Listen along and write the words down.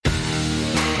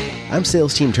I'm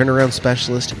sales team turnaround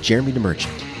specialist Jeremy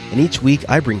DeMerchant, and each week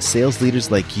I bring sales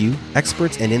leaders like you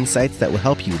experts and insights that will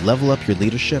help you level up your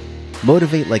leadership,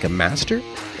 motivate like a master,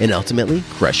 and ultimately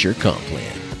crush your comp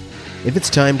plan. If it's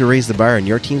time to raise the bar on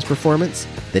your team's performance,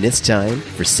 then it's time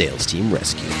for Sales Team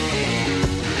Rescue.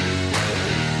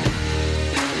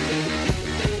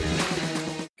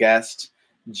 Guest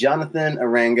Jonathan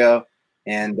Arango,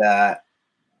 and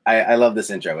I love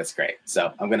this intro. It's great.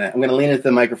 So I'm gonna lean into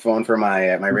the microphone for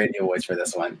my radio voice for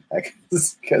this one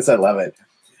because I love it.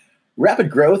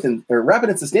 Rapid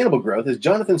and sustainable growth is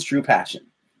Jonathan's true passion.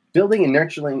 Building and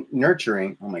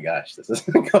nurturing. Oh my gosh, this is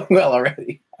going well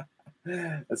already.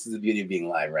 This is the beauty of being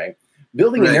live, right?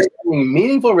 Building and nurturing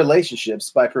meaningful relationships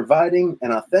by providing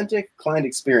an authentic client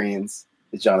experience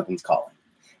is Jonathan's calling.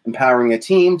 Empowering a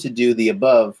team to do the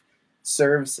above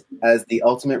serves as the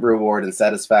ultimate reward and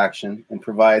satisfaction and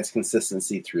provides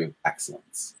consistency through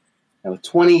excellence. Now, with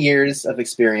 20 years of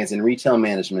experience in retail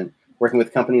management, working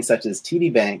with companies such as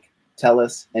TD Bank,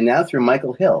 TELUS, and now through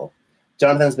Michael Hill,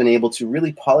 Jonathan's been able to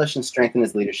really polish and strengthen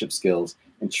his leadership skills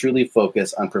and truly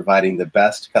focus on providing the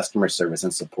best customer service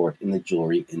and support in the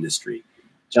jewelry industry.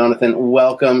 Jonathan,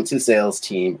 welcome to Sales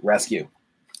Team Rescue.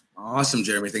 Awesome,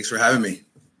 Jeremy. Thanks for having me.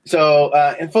 So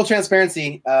in full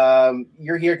transparency,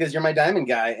 you're here because you're my diamond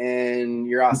guy and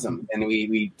you're awesome. And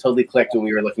we totally clicked when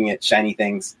we were looking at shiny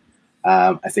things.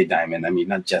 I say diamond, I mean,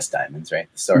 not just diamonds, right?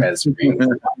 The store has rings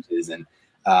and watches and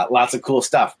lots of cool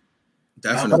stuff.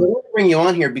 Definitely. I want to bring you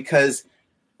on here because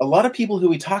a lot of people who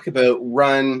we talk about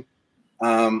run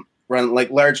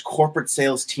like large corporate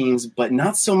sales teams, but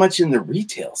not so much in the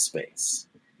retail space.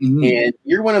 Mm-hmm. And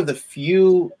you're one of the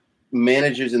few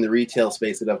managers in the retail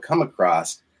space that I've come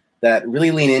across that really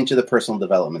lean into the personal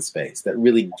development space, that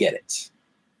really get it.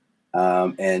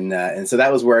 And so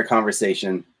that was where our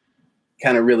conversation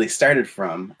kind of really started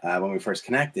from when we first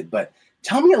connected. But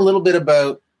tell me a little bit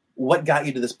about what got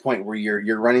you to this point where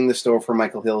you're running the store for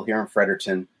Michael Hill here in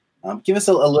Fredericton. Give us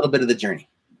a little bit of the journey.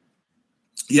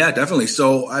 Yeah, definitely.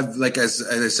 So I've, like, as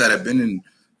I said, I've been in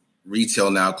retail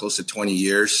now close to 20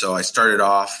 years. So I started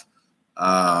off,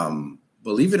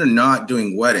 believe it or not,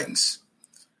 doing weddings.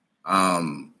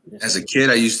 As a kid,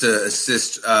 I used to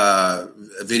assist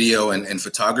video and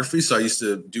photography. So I used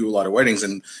to do a lot of weddings.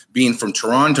 And being from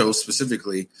Toronto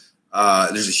specifically,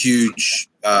 there's a huge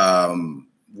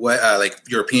like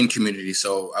European community.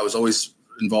 So I was always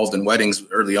involved in weddings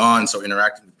early on, so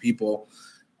interacting with people.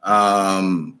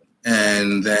 And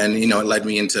then, it led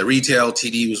me into retail.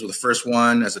 TD was the first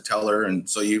one as a teller. And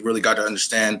so you really got to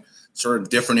understand sort of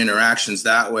different interactions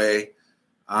that way.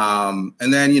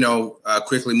 And then,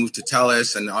 quickly moved to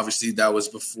TELUS. And obviously that was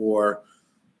before,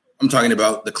 I'm talking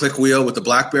about the click wheel with the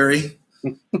BlackBerry,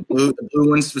 the blue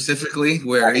one specifically,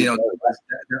 where,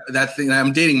 that thing,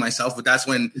 I'm dating myself, but that's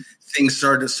when things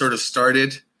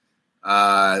started.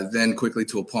 Then quickly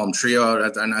to a Palm Trio.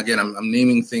 And again, I'm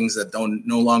naming things that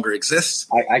no longer exist.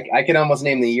 I can almost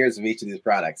name the years of each of these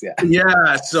products. Yeah.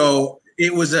 Yeah. So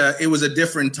it was a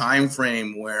different time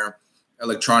frame where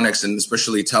electronics, and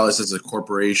especially TELUS as a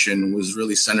corporation, was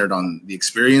really centered on the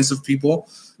experience of people.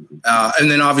 And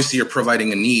then obviously you're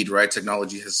providing a need, right?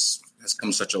 Technology has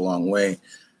come such a long way.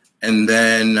 And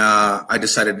then I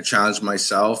decided to challenge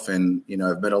myself, and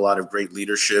I've met a lot of great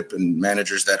leadership and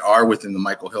managers that are within the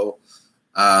Michael Hill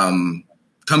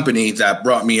company that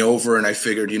brought me over. And I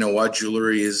figured,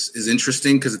 jewelry is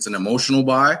interesting because it's an emotional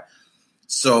buy.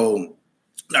 So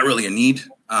not really a need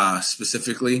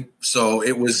specifically. So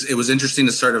it was interesting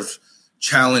to sort of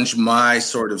challenge my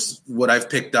sort of what I've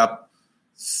picked up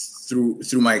through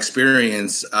my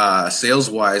experience sales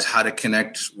wise, how to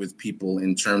connect with people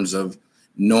in terms of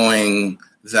knowing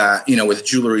that, with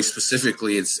jewelry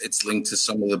specifically, it's linked to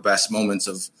some of the best moments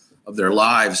of their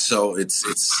lives. So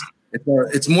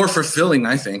it's more fulfilling,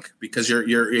 I think, because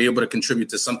you're able to contribute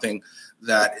to something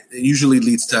that usually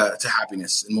leads to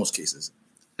happiness in most cases.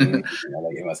 In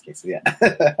most cases, yeah.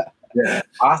 Yeah.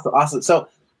 Awesome. So,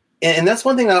 and that's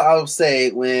one thing I'll say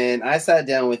when I sat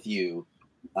down with you,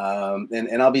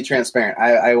 and I'll be transparent.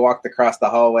 I walked across the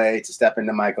hallway to step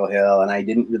into Michael Hill, and I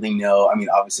didn't really know. I mean,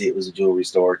 obviously it was a jewelry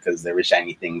store because there were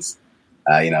shiny things,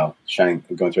 going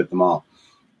through at the mall.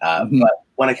 But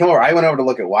when I went over to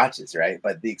look at watches, right?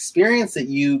 But the experience that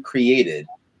you created,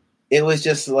 it was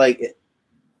just like,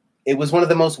 it was one of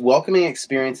the most welcoming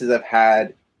experiences I've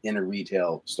had in a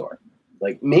retail store,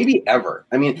 like maybe ever.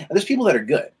 I mean, there's people that are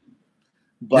good,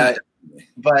 but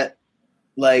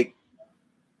like,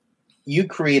 you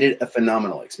created a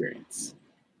phenomenal experience.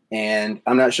 And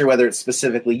I'm not sure whether it's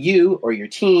specifically you or your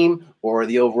team or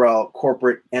the overall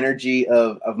corporate energy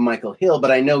of Michael Hill, but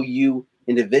I know you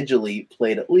individually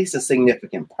played at least a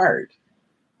significant part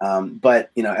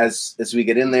But as we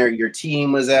get in there, your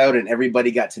team was out, and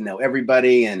everybody got to know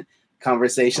everybody, and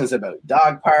conversations about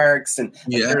dog parks, and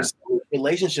there's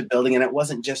relationship building, and it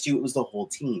wasn't just you; it was the whole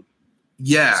team.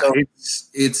 Yeah, so,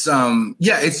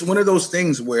 it's one of those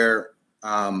things where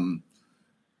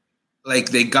like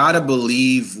they gotta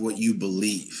believe what you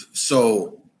believe.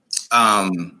 So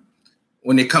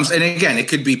when it comes, and again, it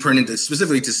could be pertinent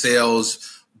specifically to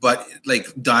sales, but like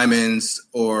Diamonds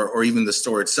or even the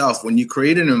store itself, when you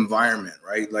create an environment,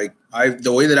 right? Like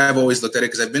the way that I've always looked at it,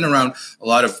 because I've been around a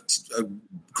lot of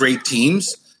great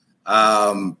teams.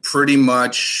 Pretty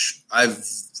much, I've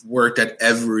worked at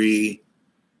every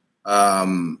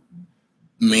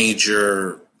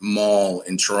major mall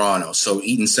in Toronto. So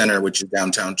Eaton Centre, which is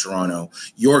downtown Toronto,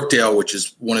 Yorkdale, which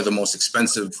is one of the most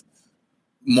expensive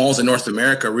malls in North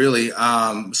America, really.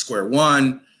 Square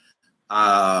One,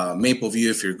 Mapleview,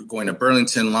 if you're going to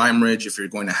Burlington, Lime Ridge, if you're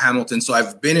going to Hamilton. So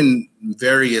I've been in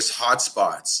various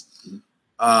hotspots.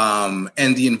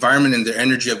 And the environment and the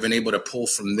energy I've been able to pull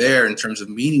from there in terms of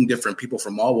meeting different people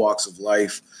from all walks of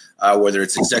life, whether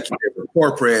it's executive or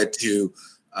corporate to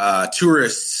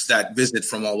tourists that visit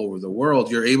from all over the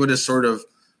world, you're able to sort of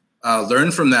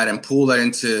learn from that and pull that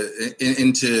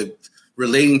into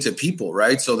relating to people,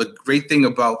 right? So the great thing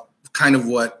about kind of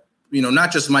what,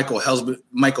 not just Michael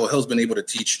Hill's been able to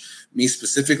teach me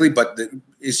specifically, but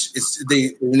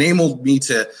they enabled me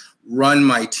to run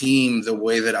my team the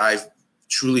way that I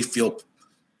truly feel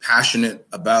passionate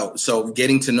about. So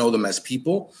getting to know them as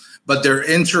people, but they're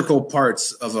integral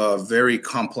parts of a very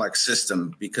complex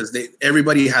system because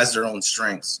everybody has their own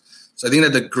strengths. So I think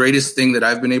that the greatest thing that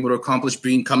I've been able to accomplish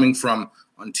coming from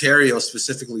Ontario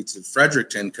specifically to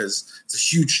Fredericton, because it's a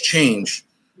huge change,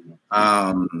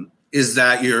 is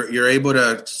that you're able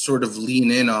to sort of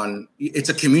lean in on, it's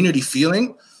a community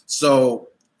feeling. So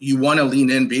you want to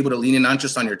be able to lean in not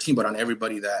just on your team, but on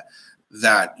everybody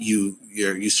that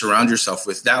you surround yourself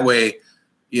with. That way,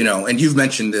 and you've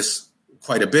mentioned this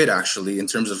quite a bit actually, in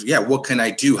terms of, what can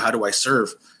I do? How do I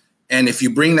serve? And if you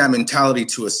bring that mentality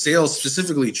to a sales,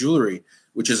 specifically jewelry,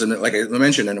 which is, like I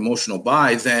mentioned, an emotional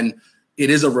buy, then it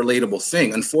is a relatable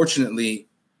thing. Unfortunately,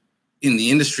 in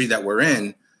the industry that we're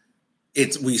in,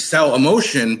 we sell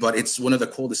emotion, but it's one of the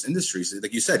coldest industries.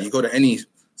 Like you said, you go to any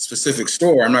specific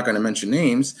store, I'm not going to mention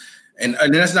names, and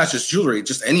that's not just jewelry,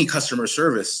 just any customer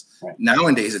service. Right.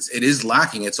 Nowadays, it is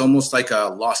lacking. It's almost like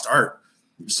a lost art.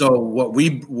 So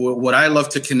what I love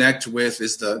to connect with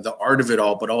is the art of it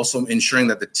all, but also ensuring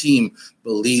that the team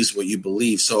believes what you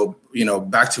believe. So,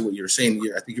 back to what you were saying,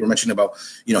 I think you were mentioning about,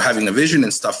 having a vision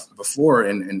and stuff before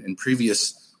in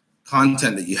previous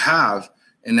content that you have.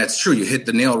 And that's true. You hit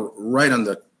the nail right on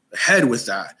the head with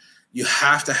that. You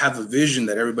have to have a vision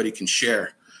that everybody can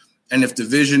share. And if the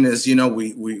vision is,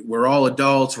 we're all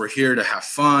adults, we're here to have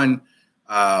fun,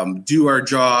 do our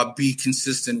job, be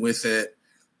consistent with it,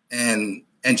 and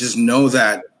just know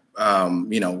that,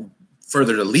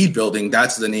 further to lead building,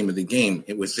 that's the name of the game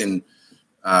within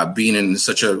being in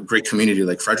such a great community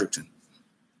like Fredericton.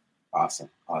 Awesome.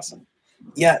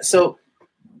 Yeah. So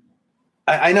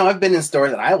I know I've been in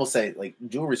stores, and I will say, like,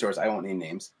 jewelry stores, I won't name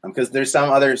names because there's some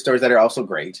other stores that are also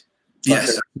great.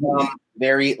 Yes. Some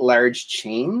very large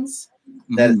chains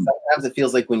that sometimes it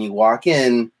feels like when you walk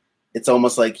in, it's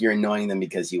almost like you're annoying them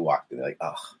because you walked in. They're like,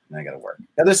 oh, now I got to work.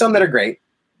 Now, there's some that are great,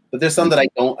 but there's some that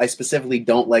I specifically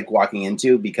don't like walking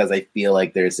into because I feel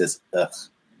like there's this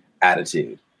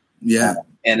attitude. Yeah.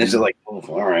 And it's just like, oh,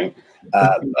 all right.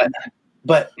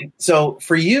 But so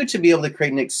for you to be able to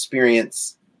create an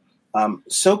experience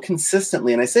so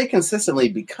consistently, and I say consistently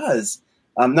because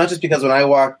not just because when I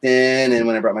walked in and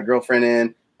when I brought my girlfriend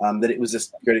in, that it was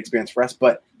just a good experience for us.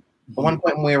 But at one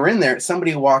point when we were in there,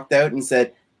 somebody walked out and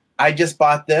said, I just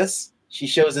bought this. She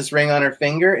shows this ring on her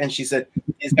finger, and she said,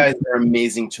 these guys are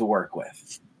amazing to work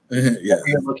with. Yeah. What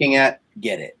you're looking at,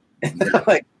 get it.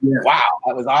 Like, wow,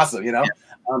 that was awesome,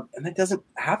 and that doesn't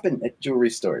happen at jewelry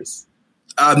stores.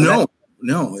 No,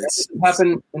 it doesn't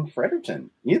happen in Fredericton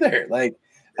either. Like,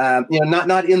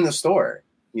 not in the store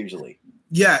usually.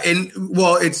 Yeah, and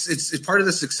well, it's part of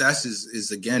the success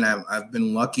is again, I've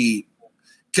been lucky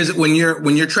because when you're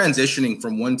transitioning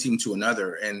from one team to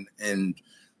another, and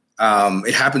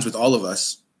it happens with all of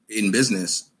us in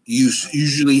business, you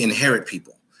usually inherit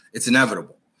people. It's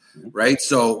inevitable, right?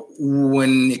 So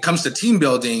when it comes to team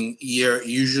building, you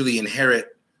usually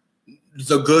inherit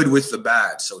the good with the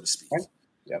bad, so to speak. Right.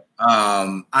 Yep.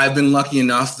 I've been lucky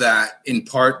enough that in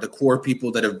part the core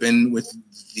people that have been with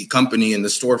the company and the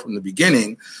store from the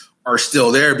beginning are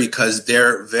still there because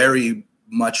they're very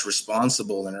much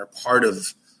responsible and are part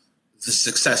of the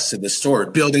success of the store,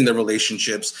 building the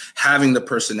relationships, having the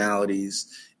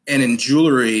personalities, And in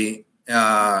jewelry,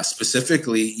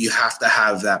 specifically, you have to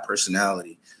have that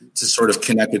personality to sort of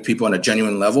connect with people on a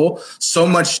genuine level. So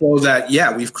much so that,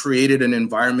 yeah, we've created an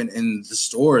environment in the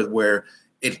store where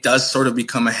it does sort of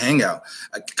become a hangout,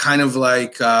 kind of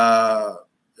like, now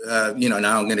I'm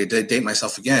going to date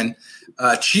myself again.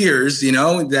 Cheers,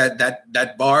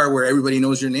 that bar where everybody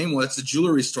knows your name. Well, it's a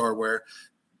jewelry store where,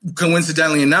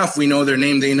 coincidentally enough, we know their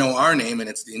name, they know our name, and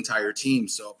it's the entire team.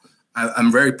 So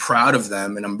I'm very proud of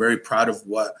them, and I'm very proud of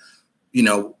what,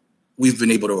 we've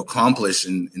been able to accomplish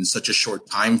in such a short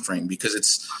time frame,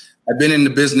 because I've been in the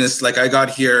business, like I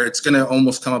got here, it's going to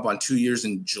almost come up on 2 years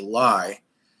in July.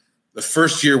 The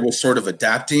first year was sort of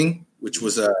adapting, which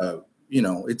was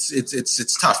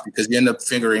it's tough because you end up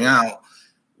figuring out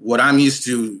what I'm used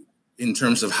to in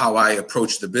terms of how I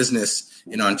approach the business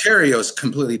in Ontario is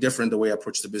completely different the way I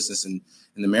approach the business in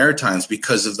the Maritimes,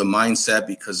 because of the mindset,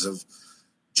 because of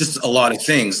just a lot of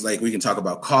things. Like, we can talk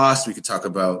about cost, we could talk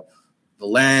about the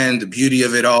land, the beauty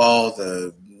of it all,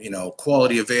 the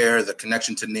quality of air, the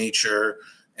connection to nature.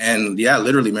 And yeah,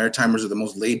 literally Maritimers are the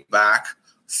most laid back,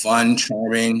 fun,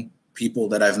 charming people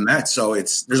that I've met. So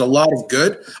there's a lot of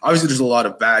good. Obviously there's a lot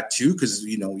of bad too, because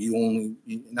you only,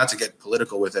 not to get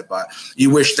political with it, but you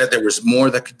wish that there was more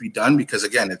that could be done, because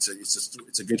again, it's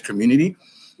a good community.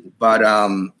 But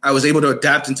I was able to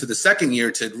adapt into the second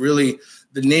year to really,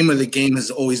 the name of the game has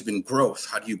always been growth.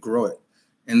 How do you grow it?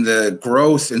 And the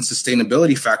growth and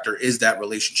sustainability factor is that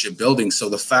relationship building. So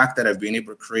the fact that I've been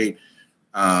able to create,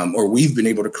 or we've been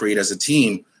able to create as a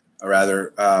team, or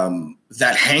rather,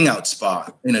 that hangout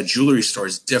spot in a jewelry store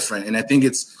is different. And I think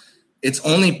it's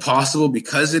only possible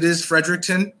because it is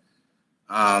Fredericton,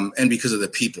 and because of the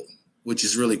people, which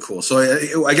is really cool. So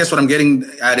I guess what I'm getting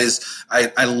at is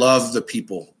I love the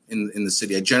people in the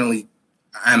city.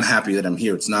 I'm happy that I'm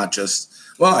here. It's not just,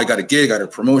 well, I got a gig, I got a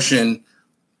promotion.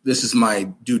 This is my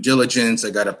due diligence. I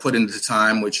got to put in the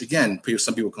time, which again,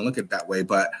 some people can look at it that way.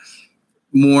 But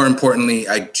more importantly,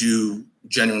 I do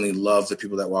genuinely love the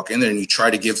people that walk in there, and you try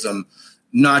to give them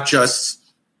not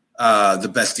just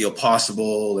the best deal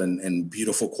possible and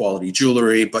beautiful quality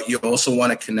jewelry, but you also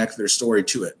want to connect their story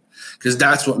to it, because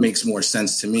that's what makes more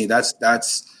sense to me. That's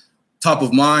top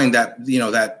of mind.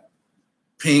 That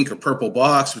pink or purple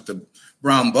box with the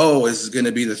brown bow is going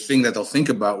to be the thing that they'll think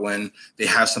about when they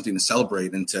have something to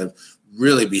celebrate and to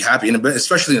really be happy. And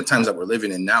especially in the times that we're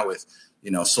living in now with,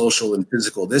 social and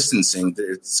physical distancing,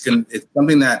 it's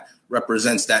something that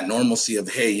represents that normalcy of,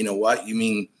 hey, you know what, you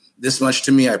mean this much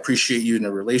to me. I appreciate you in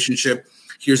a relationship.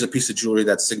 Here's a piece of jewelry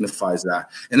that signifies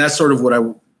that. And that's sort of what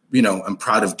I'm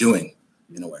proud of doing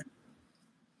in a way.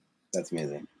 That's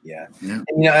amazing. Yeah. And,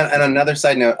 and on another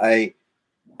side note, I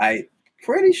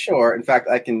pretty sure, in fact,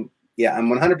 I'm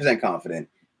 100% confident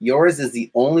yours is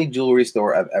the only jewelry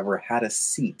store I've ever had a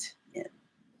seat in.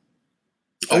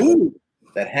 Oh,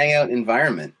 that hangout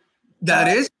environment. That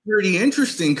is pretty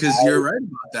interesting, because you're right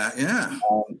about that. Yeah.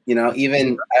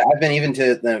 I've been even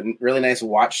to the really nice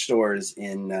watch stores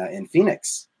in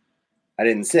Phoenix. I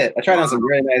didn't sit. I tried on some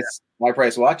really nice high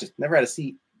price watches. Never had a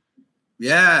seat.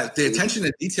 Yeah, the attention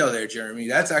to detail there, Jeremy.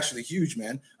 That's actually huge,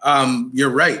 man. You're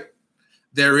right.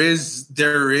 There is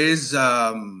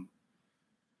a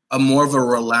more of a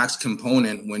relaxed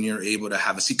component when you're able to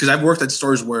have a seat. Because I've worked at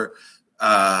stores where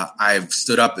I've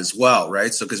stood up as well,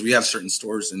 right? So because we have certain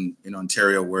stores in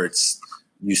Ontario where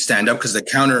you stand up because the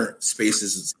counter space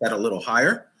is set a little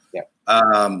higher.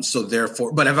 Yeah. So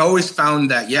therefore, but I've always found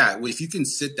that, if you can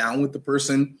sit down with the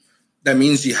person, that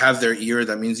means you have their ear,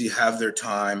 that means you have their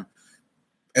time,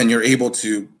 and you're able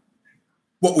to,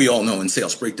 what we all know in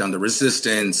sales, break down the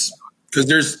resistance. Because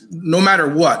there's no matter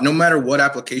what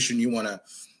application you want to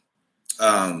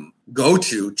go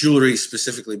to, jewelry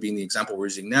specifically being the example we're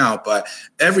using now, but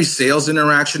every sales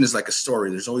interaction is like a story.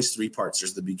 There's always three parts.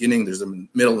 There's the beginning, there's the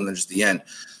middle, and there's the end.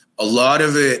 A lot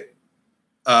of it,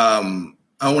 I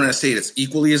want to say it's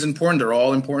equally as important. They're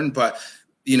all important, but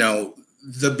the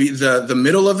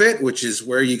middle of it, which is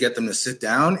where you get them to sit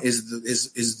down, is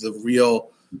the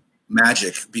real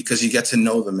magic, because you get to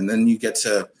know them, and then you get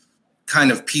to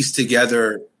kind of piece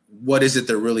together what is it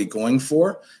they're really going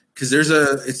for. Because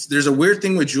there's a weird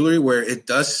thing with jewelry where it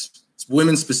does,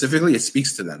 women specifically, it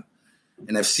speaks to them,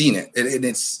 and I've seen it.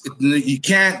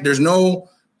 There's no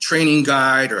training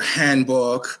guide or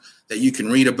handbook that you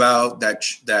can read about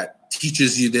that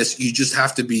teaches you this. You just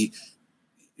have to be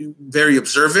very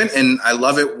observant, and I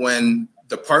love it when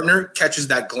the partner catches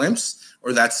that glimpse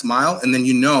or that smile, and then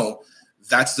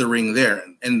that's the ring there,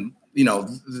 and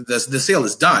the sale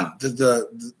is done.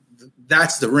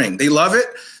 That's the ring. They love it.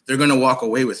 They're going to walk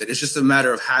away with it. It's just a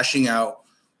matter of hashing out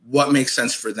what makes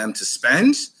sense for them to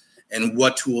spend and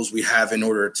what tools we have in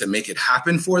order to make it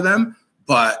happen for them.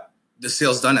 But the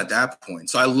sale's done at that point.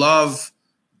 So I love,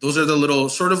 those are the little,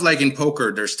 sort of like in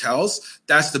poker, there's tells.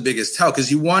 That's the biggest tell,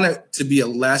 because you want it to be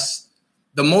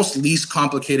the most least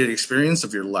complicated experience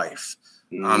of your life.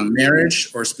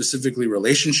 Marriage, or specifically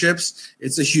relationships,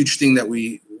 it's a huge thing that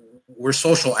we're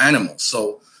social animals.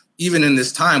 So even in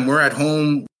this time, we're at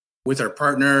home with our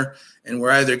partner, and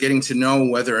we're either getting to know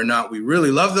whether or not we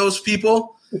really love those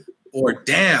people, or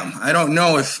damn, I don't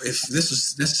know if this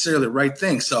is necessarily the right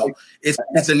thing. So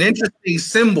it's an interesting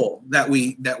symbol that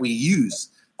we use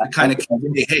to kind of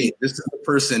convey, hey, this is the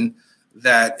person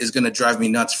that is going to drive me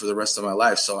nuts for the rest of my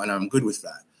life. So, and I'm good with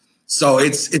that. So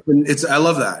it's I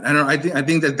love that. I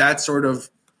think that sort of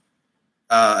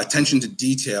attention to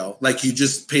detail, like you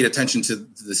just paid attention to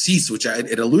the seats, which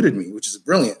it eluded me, which is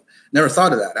brilliant. Never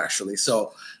thought of that, actually.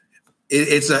 So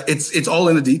it's all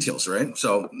in the details, right?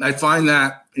 So I find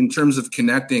that in terms of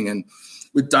connecting, and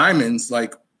with diamonds,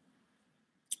 like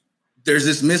there's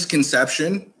this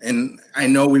misconception, and I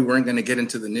know we weren't going to get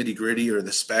into the nitty gritty or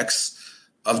the specs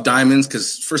of diamonds,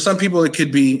 because for some people it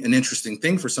could be an interesting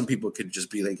thing. For some people it could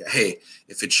just be like, hey,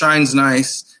 if it shines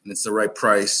nice and it's the right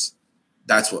price,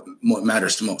 that's what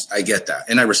matters the most. I get that,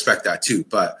 and I respect that too.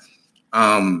 But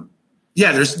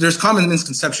yeah, there's common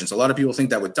misconceptions. A lot of people think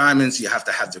that with diamonds you have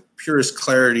to have the purest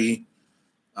clarity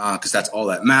because that's all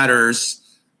that matters.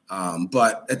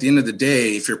 But at the end of the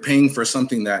day, if you're paying for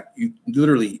something that you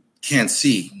literally can't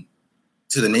see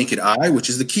to the naked eye, which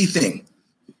is the key thing,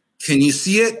 can you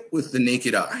see it with the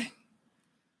naked eye?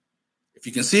 If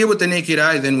you can see it with the naked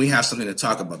eye, then we have something to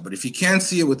talk about. But if you can't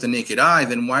see it with the naked eye,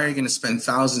 then why are you going to spend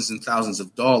thousands and thousands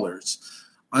of dollars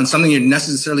on something you're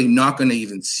necessarily not going to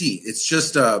even see? It's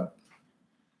just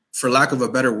for lack of a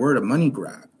better word, a money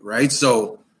grab, right?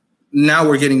 So now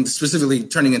we're getting specifically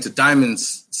turning into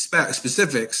diamonds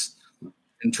specifics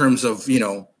in terms of,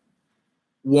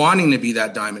 wanting to be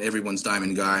that diamond, everyone's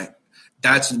diamond guy.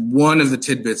 That's one of the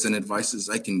tidbits and advices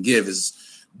I can give is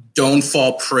don't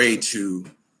fall prey to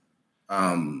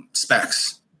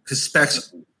specs, because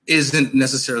specs isn't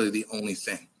necessarily the only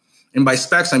thing. And by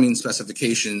specs, I mean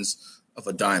specifications of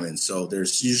a diamond. So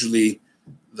there's usually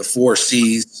the 4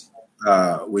 C's,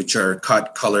 which are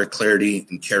cut, color, clarity,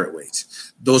 and carat weight.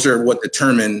 Those are what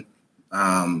determine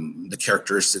the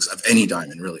characteristics of any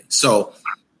diamond, really. So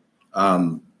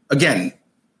again,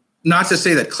 not to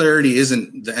say that clarity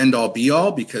isn't the end all be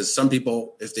all, because some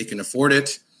people, if they can afford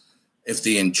it, if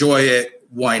they enjoy it,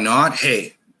 why not?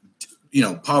 Hey,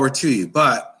 power to you.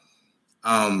 But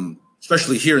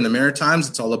especially here in the Maritimes,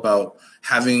 it's all about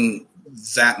having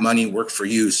that money work for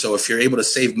you. So if you're able to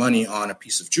save money on a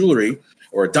piece of jewelry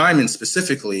or a diamond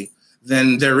specifically,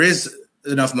 then there is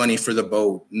enough money for the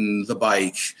boat and the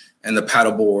bike and the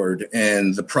paddleboard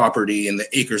and the property and the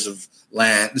acres of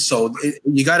land. So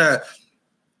you got to,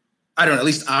 I don't know, at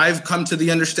least I've come to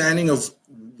the understanding of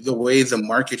the way the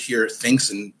market here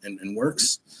thinks and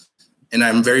works. And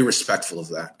I'm very respectful of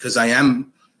that, because I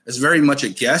am, as very much a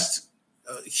guest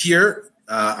here,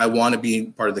 I want to be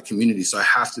part of the community. So I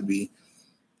have to be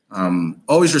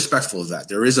always respectful of that.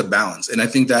 There is a balance. And I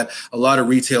think that a lot of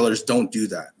retailers don't do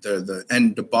that.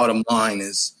 The bottom line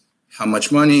is how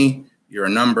much money, you're a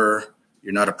number,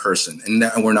 you're not a person. And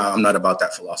I'm not about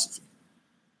that philosophy.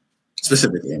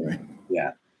 Specifically, anyway.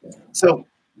 Yeah. So,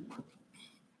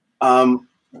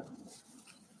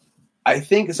 I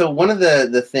think so. One of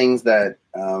the things that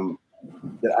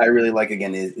I really like,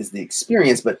 again, is the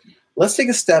experience. But let's take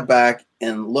a step back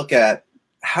and look at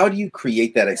how do you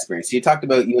create that experience. So you talked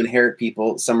about you inherit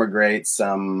people. Some are great.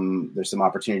 There's some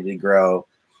opportunity to grow.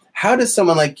 How does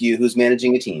someone like you, who's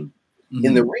managing a team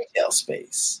in the retail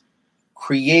space,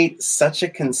 create such a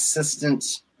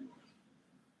consistent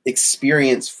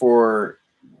experience for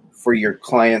your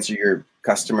clients or your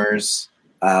customers,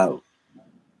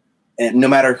 and no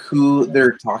matter who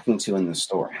they're talking to in the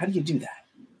store? How do you do that?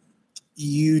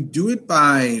 You do it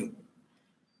by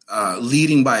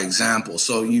leading by example.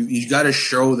 So you got to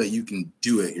show that you can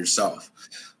do it yourself.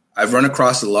 I've run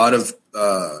across a lot of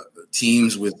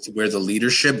teams where the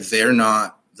leadership, they're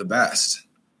not the best.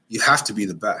 You have to be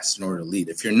the best in order to lead.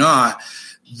 If you're not,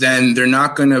 then they're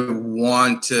not going to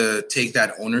want to take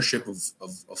that ownership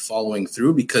of following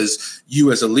through, because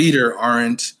you as a leader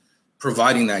aren't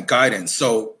providing that guidance.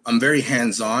 So I'm very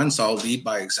hands-on, so I'll lead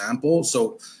by example.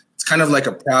 So it's kind of like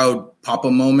a proud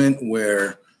papa moment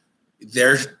where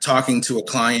they're talking to a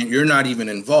client, you're not even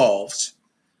involved,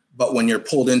 but when you're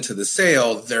pulled into the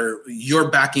sale, you're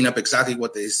backing up exactly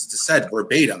what they said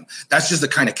verbatim. That's just the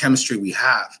kind of chemistry we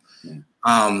have.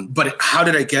 Yeah. But how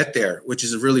did I get there? Which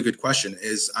is a really good question.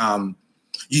 Is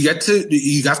you have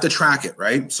to track it,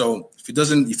 right? So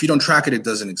If you don't track it, it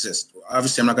doesn't exist.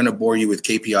 Obviously, I'm not going to bore you with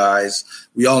KPIs.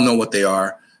 We all know what they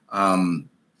are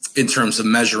in terms of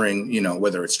measuring,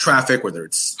 whether it's traffic, whether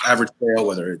it's average sale,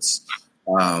 whether it's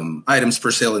items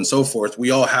per sale and so forth.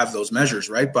 We all have those measures,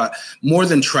 right? But more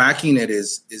than tracking it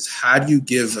is how do you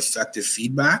give effective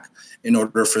feedback in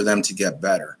order for them to get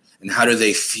better? And how do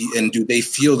they feel? And do they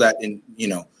feel that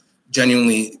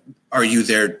genuinely, are you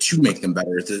there to make them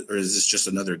better? Or is this just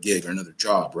another gig or another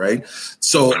job, right?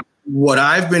 So what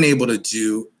I've been able to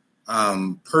do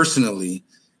personally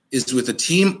is with the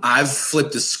team, I've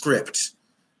flipped the script.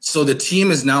 So the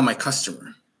team is now my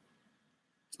customer.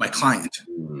 It's my client.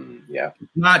 Yeah.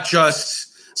 Not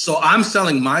just, so I'm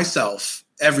selling myself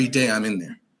every day I'm in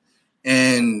there.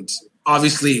 And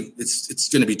obviously it's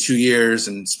going to be 2 years,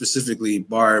 and specifically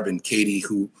Barb and Katie,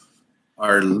 who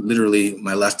are literally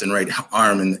my left and right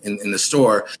arm in the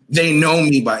store. They know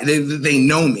me they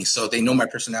know me. So they know my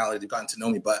personality. They've gotten to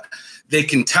know me, but they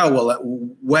can tell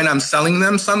when I'm selling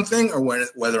them something or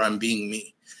whether I'm being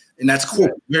me. And that's cool.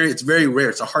 It's very rare.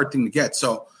 It's a hard thing to get.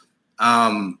 So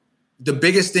the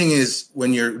biggest thing is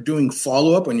when you're doing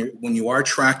follow-up, when you are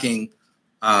tracking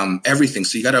everything.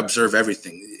 So you got to observe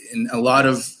everything. And a lot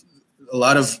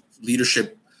of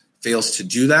leadership fails to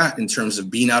do that in terms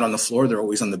of being out on the floor. They're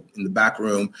always in the back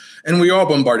room, and we are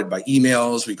bombarded by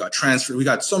emails. We got transfer. We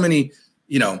got so many,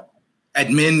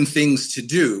 admin things to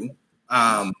do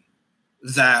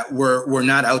that we're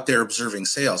not out there observing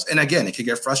sales. And again, it could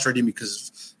get frustrating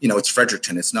because, it's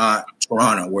Fredericton. It's not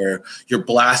Toronto where you're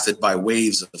blasted by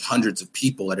waves of hundreds of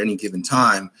people at any given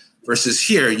time versus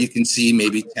here you can see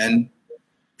maybe 10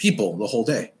 people the whole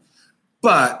day.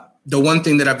 But the one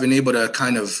thing that I've been able to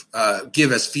kind of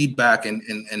give as feedback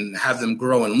and have them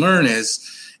grow and learn is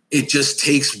it just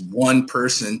takes one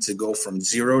person to go from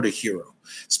zero to hero,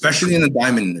 especially in the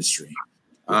diamond industry.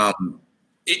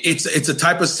 It's a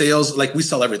type of sales, like we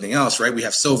sell everything else, right? We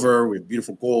have silver, we have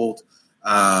beautiful gold,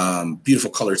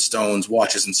 beautiful colored stones,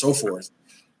 watches, and so forth.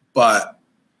 But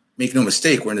make no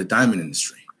mistake, we're in the diamond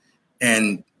industry.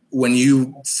 And when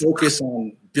you focus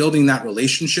on building that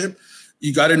relationship,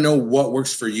 you got to know what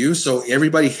works for you. So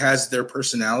everybody has their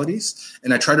personalities,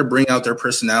 and I try to bring out their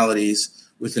personalities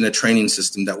within a training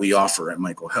system that we offer at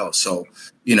Michael Hill. So,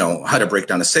 how to break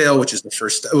down a sale, which is the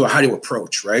first, how to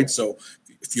approach, right? So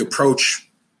if you approach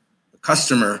a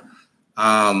customer,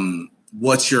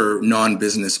 what's your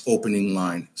non-business opening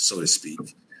line, so to speak?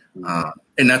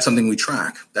 And that's something we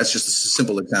track. That's just a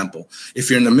simple example. If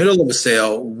you're in the middle of a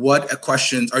sale, what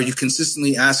questions are you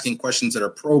consistently asking questions that are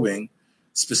probing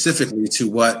specifically to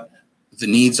what the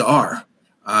needs are?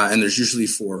 And there's usually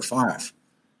 4 or 5.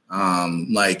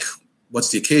 Like,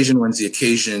 what's the occasion? When's the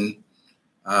occasion?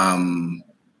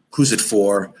 Who's it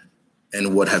for?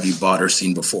 And what have you bought or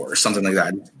seen before? Or something like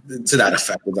that, to that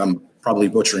effect. I'm probably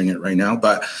butchering it right now,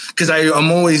 but because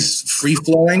I'm always free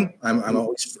flowing. I'm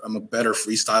a better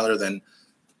freestyler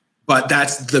but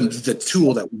that's the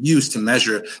tool that we use to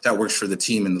measure that works for the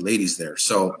team and the ladies there.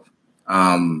 So,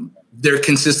 they're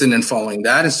consistent in following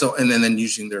that. And then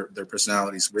using their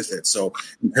personalities with it. So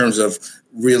in terms of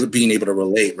really being able to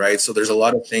relate, right? So there's a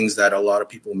lot of things that a lot of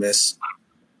people miss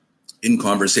in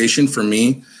conversation. For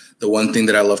me, the one thing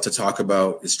that I love to talk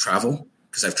about is travel,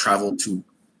 because I've traveled to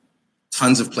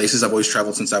tons of places. I've always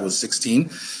traveled since I was 16.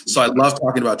 So I love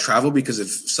talking about travel because if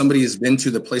somebody has been to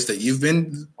the place that you've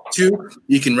been to,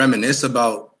 you can reminisce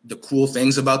about the cool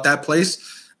things about that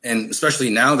place. And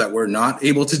especially now that we're not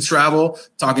able to travel,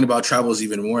 talking about travel is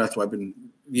even more. That's why I've been,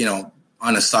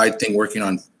 on a side thing, working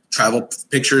on travel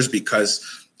pictures,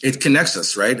 because it connects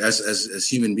us, right? As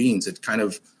human beings, it kind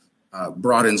of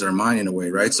broadens our mind in a way,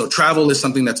 right? So travel is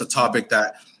something that's a topic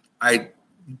that I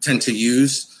tend to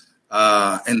use,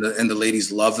 and the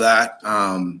ladies love that.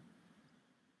 Or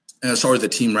the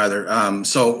team rather.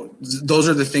 So those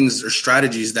are the things or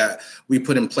strategies that we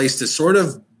put in place to sort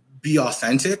of be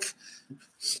authentic,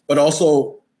 but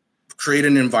also create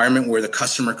an environment where the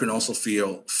customer can also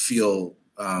feel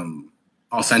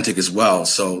authentic as well.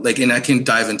 So and I can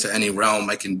dive into any realm.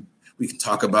 We can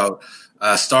talk about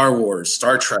Star Wars,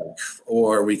 Star Trek,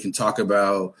 or we can talk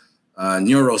about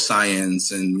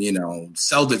neuroscience and,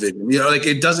 cell division,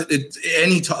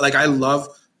 I love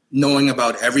knowing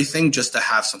about everything just to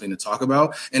have something to talk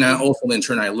about. And I also, in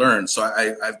turn, I learn. So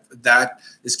I that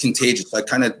is contagious. I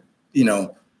kind of,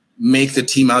 make the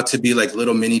team out to be like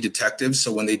little mini detectives.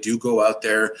 So when they do go out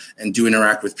there and do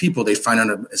interact with people, they find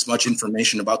out as much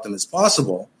information about them as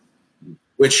possible,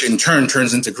 which in turn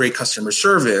turns into great customer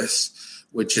service,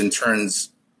 which in turns,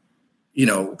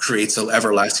 creates an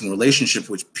everlasting relationship,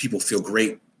 which people feel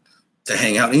great to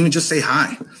hang out, and even just say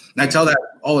hi. And I tell that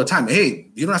all the time. Hey,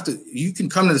 you can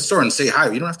come to the store and say hi.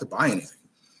 You don't have to buy anything.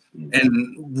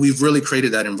 And we've really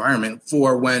created that environment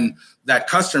for when that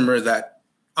customer that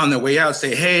on their way out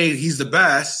say, hey, he's the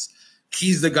best.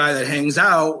 He's the guy that hangs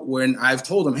out, when I've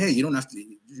told him, hey, you don't have to,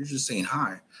 you're just saying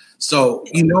hi. So,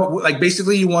 like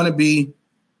basically you want to be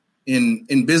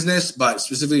in business, but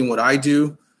specifically in what I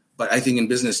do, but I think in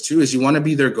business too, is you want to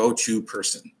be their go-to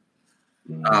person.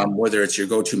 Whether it's your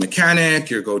go-to mechanic,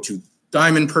 your go-to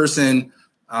diamond person,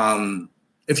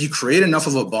 if you create enough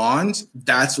of a bond,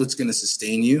 that's what's going to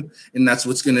sustain you, and that's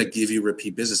what's going to give you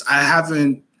repeat business. I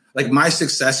haven't, like, my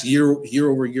success year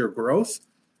over year growth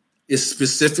is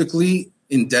specifically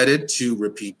indebted to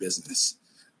repeat business.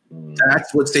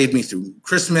 That's what saved me through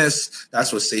Christmas.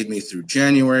 That's what saved me through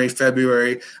January,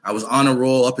 February. I was on a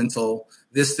roll up until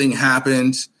this thing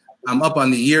happened. I'm up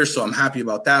on the year, so I'm happy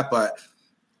about that. But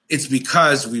it's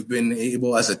because we've been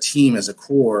able, as a team, as a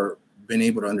core, been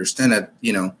able to understand that,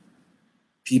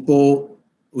 people,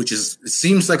 it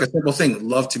seems like a simple thing,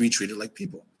 love to be treated like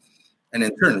people. And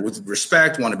in turn, with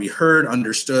respect, want to be heard,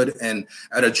 understood. And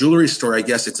at a jewelry store, I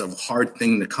guess it's a hard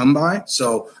thing to come by.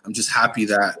 So I'm just happy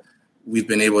that we've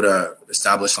been able to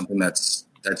establish something that's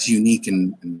unique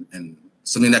and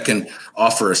something that can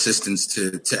offer assistance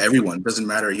to everyone. It doesn't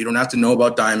matter. You don't have to know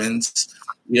about diamonds.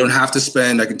 You don't have to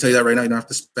spend, I can tell you that right now, you don't have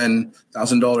to spend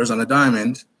 $1,000 on a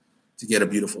diamond to get a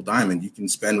beautiful diamond. You can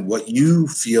spend what you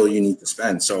feel you need to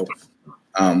spend. So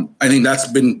I think that's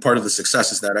been part of the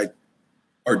success, is that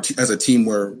as a team,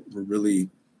 we're really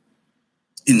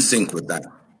in sync with that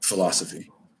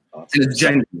philosophy. Awesome. And it's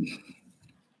genuine.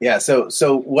 Yeah.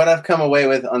 So what I've come away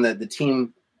with on the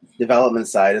team development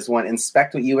side is, one,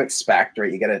 inspect what you expect,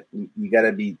 right? You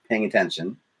gotta be paying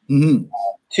attention. Mm-hmm.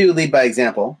 2, lead by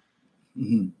example.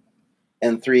 Mm-hmm.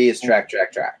 And 3 is track,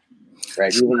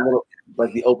 right? Even little,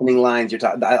 like the opening lines you're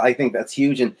talking. I think that's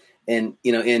huge. And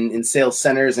in sales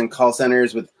centers and call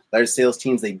centers with large sales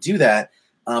teams, they do that.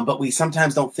 But we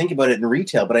sometimes don't think about it in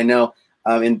retail. But I know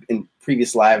in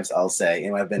previous lives, I'll say,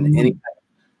 I've been any,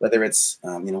 whether it's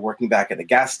working back at the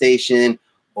gas station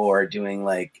or doing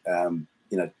like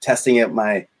testing out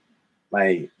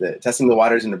testing the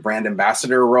waters in a brand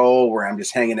ambassador role, where I'm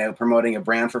just hanging out promoting a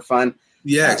brand for fun.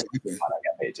 Yeah, exactly. I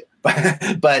got paid too.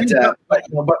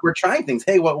 But we're trying things.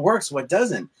 Hey, what works? What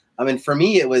doesn't? I mean, for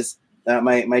me, it was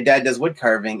my dad does wood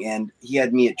carving, and he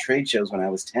had me at trade shows when I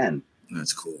was 10.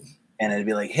 That's cool. And I'd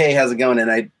be like, "Hey, how's it going?"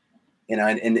 And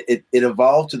it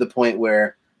evolved to the point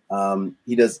where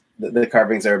he does the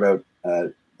carvings are about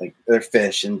like they're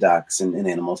fish and ducks and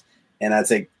animals, and I'd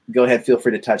say, "Go ahead, feel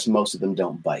free to touch. Most of them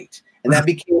don't bite." And that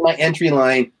became my entry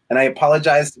line. And I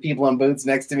apologize to people in booths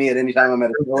next to me at any time I'm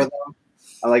at a store with them.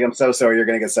 I'm like, I'm so sorry, you're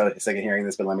going to get so sick of hearing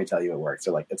this, but let me tell you it works.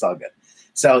 So like, it's all good.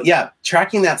 So yeah,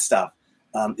 tracking that stuff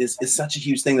is such a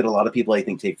huge thing that a lot of people, I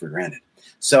think, take for granted.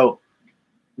 So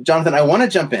Jonathan, I want to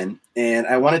jump in and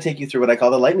I want to take you through what I call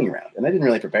the lightning round. And I didn't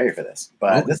really prepare you for this,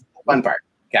 but this is the fun part.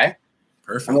 Okay.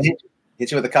 Perfect. I'm going to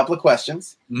hit you with a couple of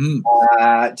questions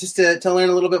just to learn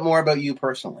a little bit more about you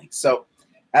personally. So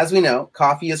as we know,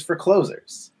 coffee is for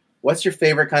closers. What's your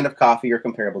favorite kind of coffee or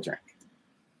comparable drink?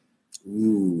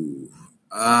 Ooh.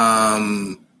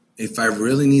 If I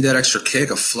really need that extra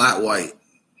kick, a flat white.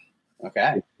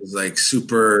 Okay. It's like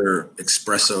super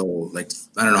espresso, like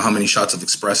I don't know how many shots of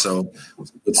espresso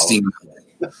with steam.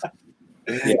 Yeah.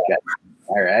 Okay.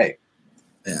 All right.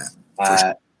 Yeah.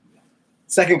 Sure.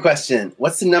 Second question.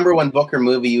 What's the number one book or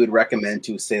movie you would recommend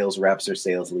to sales reps or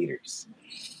sales leaders?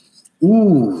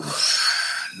 Ooh,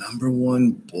 number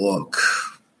one book.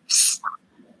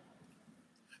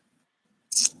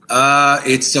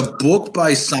 It's a book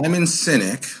by Simon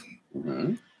Sinek.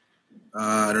 Mm-hmm.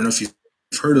 I don't know if you've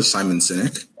heard of Simon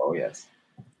Sinek. Oh, yes.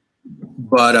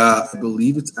 But I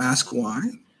believe it's Ask Why.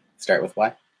 Start with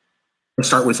Why?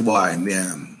 Start with Why,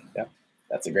 yeah. Yeah,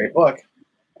 that's a great book.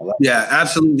 I love yeah,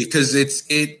 absolutely, because it's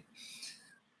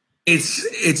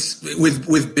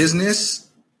with business,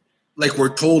 like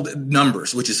we're told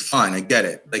numbers, which is fine. I get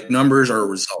it. Like numbers are a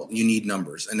result. You need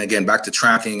numbers. And again, back to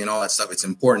tracking and all that stuff, it's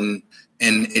important.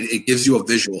 And it gives you a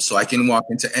visual. So I can walk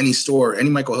into any store,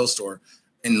 any Michael Hill store,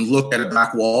 and look at a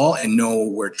back wall and know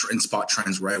where and spot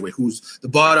trends right away. Who's the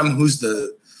bottom? Who's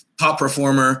the top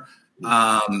performer?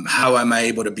 How am I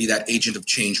able to be that agent of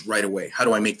change right away? How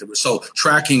do I make so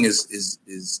tracking is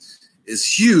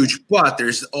huge, but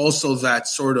there's also that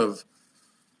sort of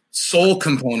soul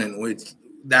component with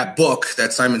that book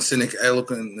that Simon Sinek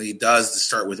eloquently does to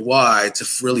start with why, to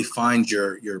really find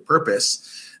your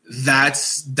purpose.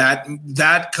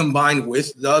 That combined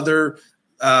with the other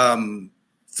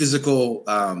physical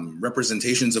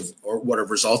representations of or what our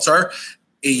results are,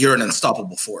 you're an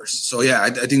unstoppable force. So yeah, I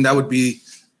think that would be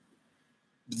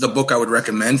the book I would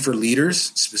recommend for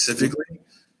leaders specifically.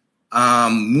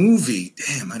 Movie,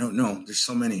 damn, I don't know. There's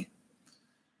so many.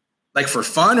 Like for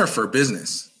fun or for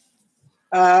business?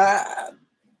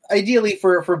 Ideally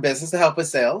for business to help with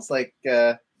sales. Like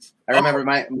I remember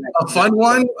a fun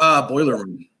one, Boiler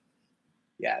Room.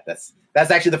 Yeah, that's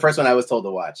actually the first one I was told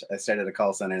to watch. I started a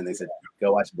call center and they said,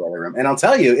 go watch Boiler Room. And I'll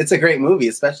tell you, it's a great movie,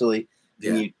 especially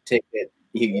when you take it,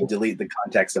 you delete the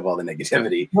context of all the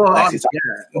negativity. Well,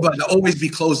 but always be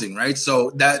closing, right?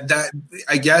 So that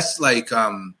I guess, like, I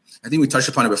think we touched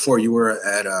upon it before. You were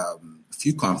at a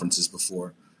few conferences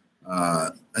before.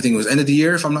 I think it was end of the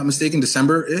year, if I'm not mistaken,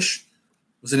 December-ish.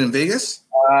 Was it in Vegas?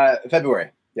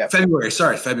 February. Yeah.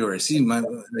 February. See,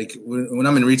 when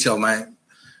I'm in retail,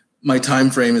 my time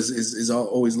frame is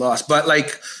always lost. But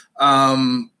like,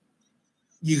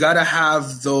 you got to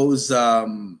have those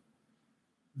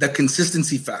the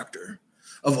consistency factor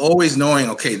of always knowing,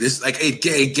 okay, this, like,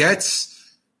 it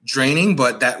gets draining,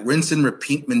 but that rinse and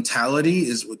repeat mentality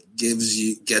is what gets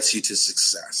you to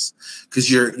success.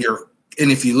 Because and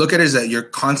if you look at it as that you're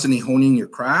constantly honing your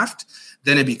craft,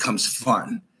 then it becomes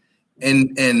fun.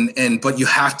 But you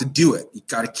have to do it. You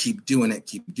got to keep doing it.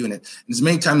 And as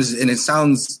many times, and it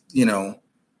sounds,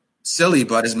 silly,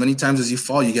 but as many times as you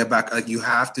fall, you get back. Like, you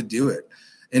have to do it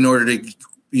in order to,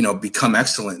 become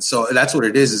excellent. So that's what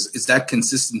it is that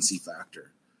consistency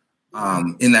factor,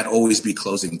 in that always be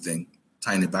closing thing,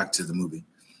 tying it back to the movie.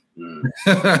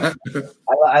 I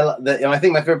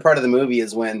think my favorite part of the movie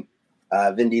is when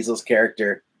Vin Diesel's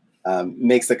character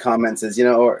makes the comment, says,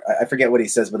 or I forget what he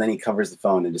says, but then he covers the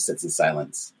phone and just sits in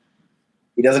silence.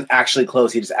 He doesn't actually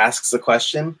close. He just asks the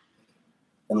question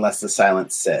and lets the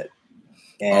silence sit.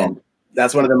 And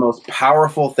that's one of the most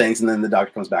powerful things. And then the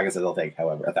doctor comes back and says, I'll take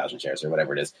 1,000 shares or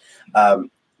whatever it is.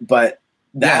 But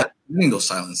those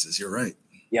silences, you're right.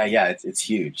 Yeah. It's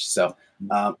huge. So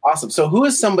awesome. So who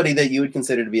is somebody that you would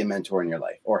consider to be a mentor in your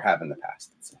life or have in the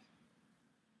past?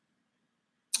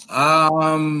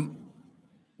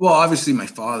 Well, obviously my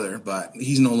father, but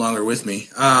he's no longer with me.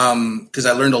 Because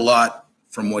I learned a lot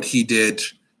from what he did,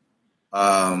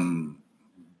 being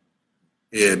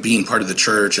part of the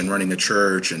church and running a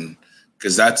church, and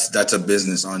because that's a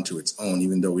business onto its own,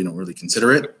 even though we don't really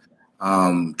consider it.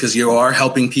 Because you are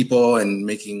helping people and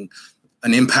making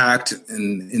an impact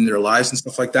in their lives and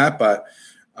stuff like that. But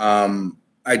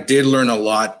I did learn a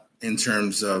lot in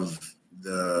terms of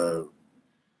the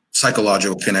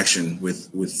psychological connection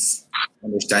with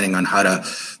understanding on how to,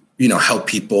 help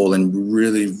people and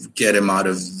really get them out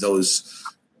of those,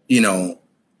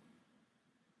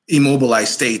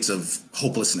 immobilized states of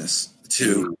hopelessness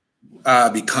to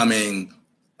becoming,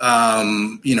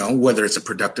 whether it's a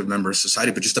productive member of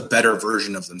society, but just a better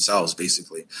version of themselves,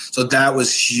 basically. So that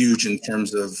was huge in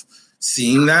terms of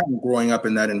seeing that and growing up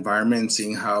in that environment and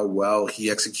seeing how well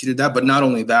he executed that. But not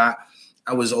only that,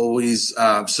 I was always,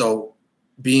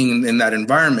 being in that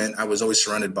environment, I was always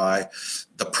surrounded by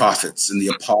the prophets and the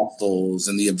apostles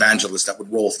and the evangelists that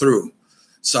would roll through.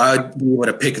 So I'd be able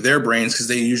to pick their brains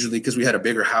because we had a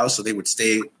bigger house, so they would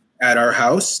stay at our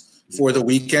house for the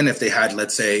weekend. If they had,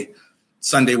 let's say,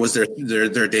 Sunday was their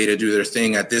day to do their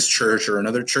thing at this church or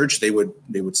another church, they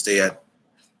would stay at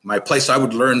my place. So I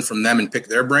would learn from them and pick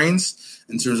their brains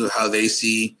in terms of how they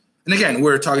see. And again,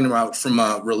 we're talking about from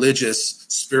a religious,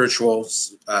 spiritual,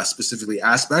 specifically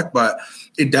aspect, but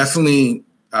it definitely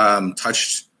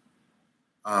touched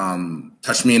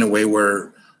me in a way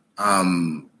where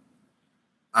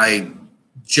I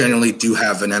generally do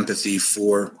have an empathy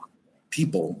for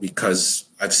people, because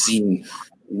I've seen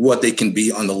what they can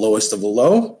be on the lowest of the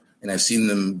low, and I've seen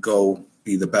them go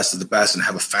be the best of the best and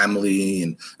have a family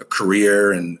and a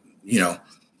career, and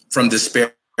from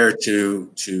despair to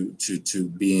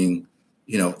being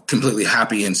completely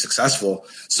happy and successful.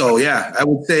 So yeah, I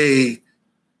would say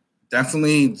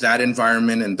definitely that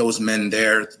environment and those men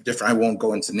there. Different. I won't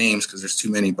go into names because there's too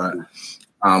many, but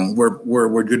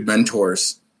we're good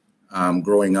mentors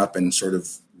growing up and sort of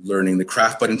learning the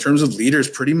craft. But in terms of leaders,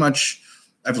 pretty much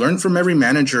I've learned from every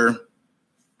manager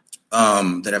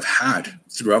that I've had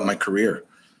throughout my career.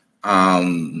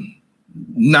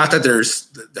 Not that there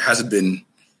hasn't been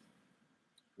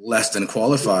less than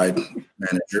qualified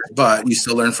managers, but you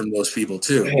still learn from those people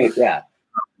too. Yeah.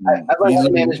 I've learned how to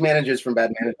manage managers from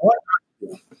bad managers.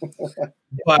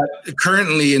 But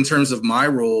currently, in terms of my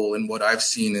role and what I've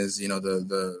seen is,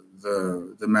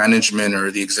 the management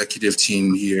or the executive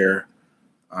team here,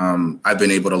 I've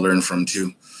been able to learn from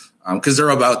too. because they're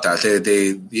about that.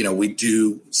 We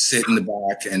do sit in the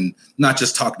back and not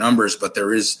just talk numbers, but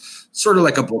there is sort of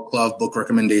like a book club, book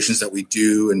recommendations that we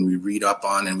do and we read up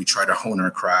on and we try to hone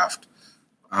our craft.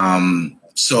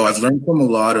 So I've learned from a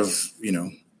lot of,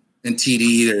 in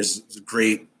TD, there's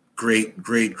great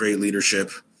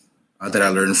leadership that I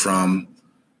learned from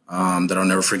that I'll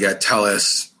never forget.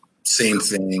 TELUS, same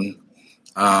thing.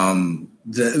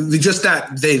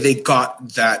 They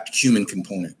got that human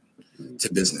component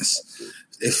to business,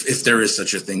 if there is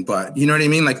such a thing. But you know what I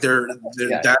mean? Like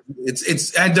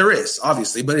it's and there is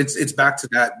obviously, but it's back to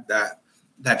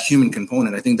that human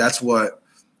component. I think that's what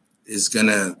is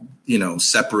gonna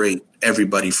separate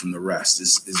everybody from the rest.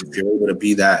 Is if you're able to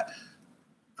be that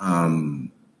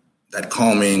that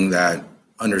calming, that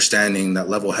understanding, that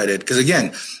level-headed. Because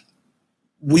again,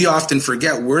 we often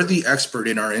forget we're the expert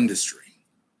in our industry.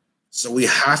 So we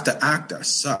have to act as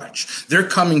such. They're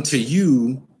coming to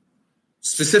you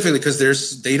specifically because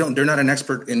they're not an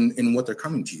expert in what they're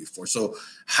coming to you for. So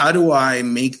how do I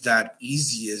make that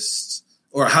easiest,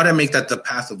 or how do I make that the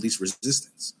path of least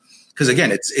resistance? Because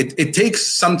again, it takes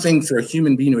something for a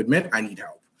human being to admit, I need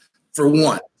help, for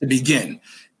one, to begin.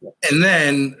 And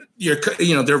then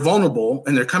they're vulnerable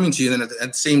and they're coming to you. And then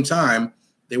at the same time,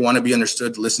 they want to be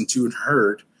understood, listened to, and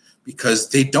heard, because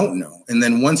they don't know. And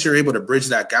then once you're able to bridge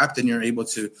that gap, then you're able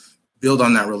to build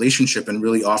on that relationship and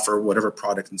really offer whatever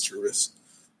product and service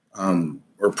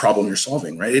or problem you're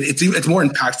solving, right? It's more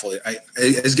impactful, I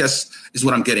guess is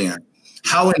what I'm getting at.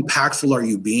 How impactful are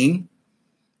you being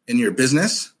in your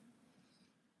business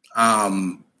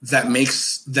that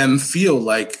makes them feel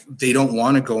like they don't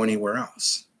want to go anywhere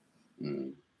else?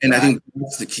 And I think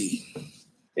that's the key.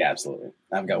 Yeah, absolutely.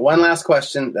 I've got one last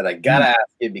question that I gotta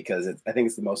ask you because I think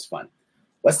it's the most fun.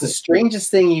 What's the strangest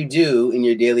thing you do in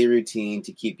your daily routine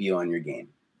to keep you on your game?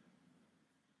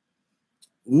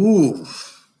 Ooh,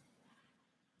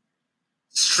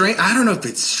 strange. I don't know if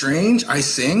it's strange. I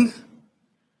sing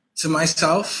to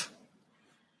myself.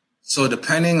 So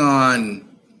depending on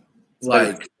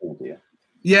like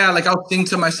I'll sing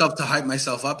to myself to hype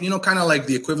myself up. Kind of like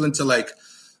the equivalent to like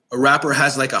a rapper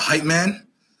has like a hype man.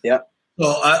 Yeah.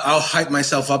 So I'll hype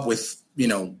myself up with,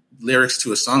 lyrics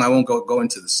to a song. I won't go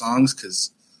into the songs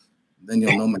because then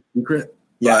you'll know my secret.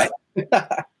 Yeah.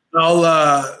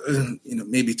 I'll,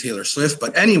 maybe Taylor Swift,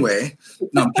 but anyway,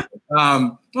 no,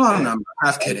 I'm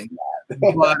half kidding.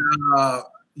 But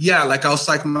like I'll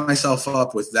psych myself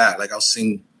up with that. Like I'll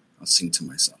sing to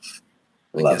myself.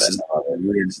 Love it. Is the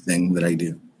weirdest thing that I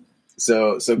do.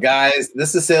 So guys,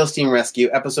 this is Sales Team Rescue,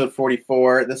 episode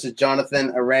 44. This is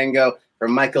Jonathan Arango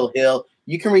from Michael Hill.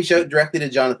 You can reach out directly to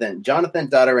Jonathan,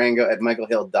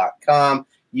 jonathan.arango@michaelhill.com.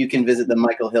 You can visit the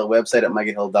Michael Hill website at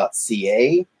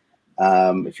michaelhill.ca.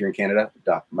 If you're in Canada,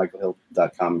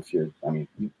 michaelhill.com. If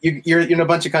you're in a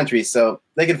bunch of countries, so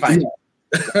they can find you.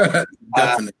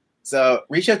 Definitely. So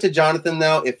reach out to Jonathan,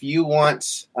 though, if you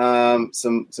want some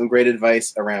great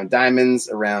advice around diamonds,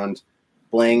 around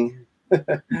bling,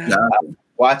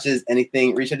 watches,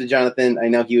 anything. Reach out to Jonathan. I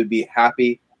know he would be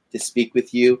happy to speak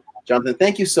with you. Jonathan,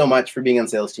 thank you so much for being on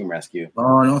Sales Team Rescue.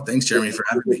 Oh, no, thanks, Jeremy, for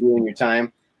having me. And your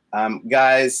time.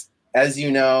 Guys, as you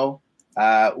know,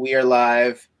 we are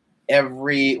live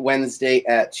every Wednesday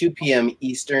at 2 p.m.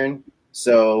 Eastern.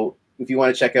 So if you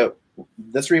want to check out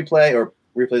this replay or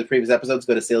replay the previous episodes,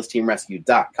 go to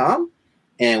salesteamrescue.com.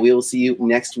 And we will see you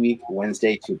next week,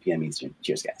 Wednesday, 2 p.m. Eastern.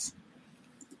 Cheers, guys.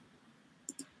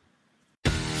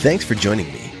 Thanks for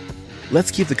joining me. Let's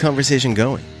keep the conversation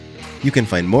going. You can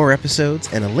find more episodes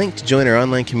and a link to join our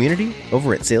online community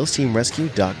over at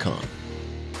salesteamrescue.com.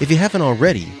 If you haven't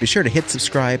already, be sure to hit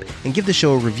subscribe and give the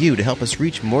show a review to help us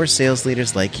reach more sales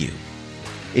leaders like you.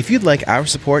 If you'd like our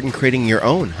support in creating your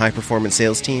own high-performance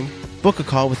sales team, book a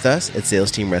call with us at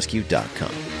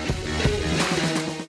salesteamrescue.com.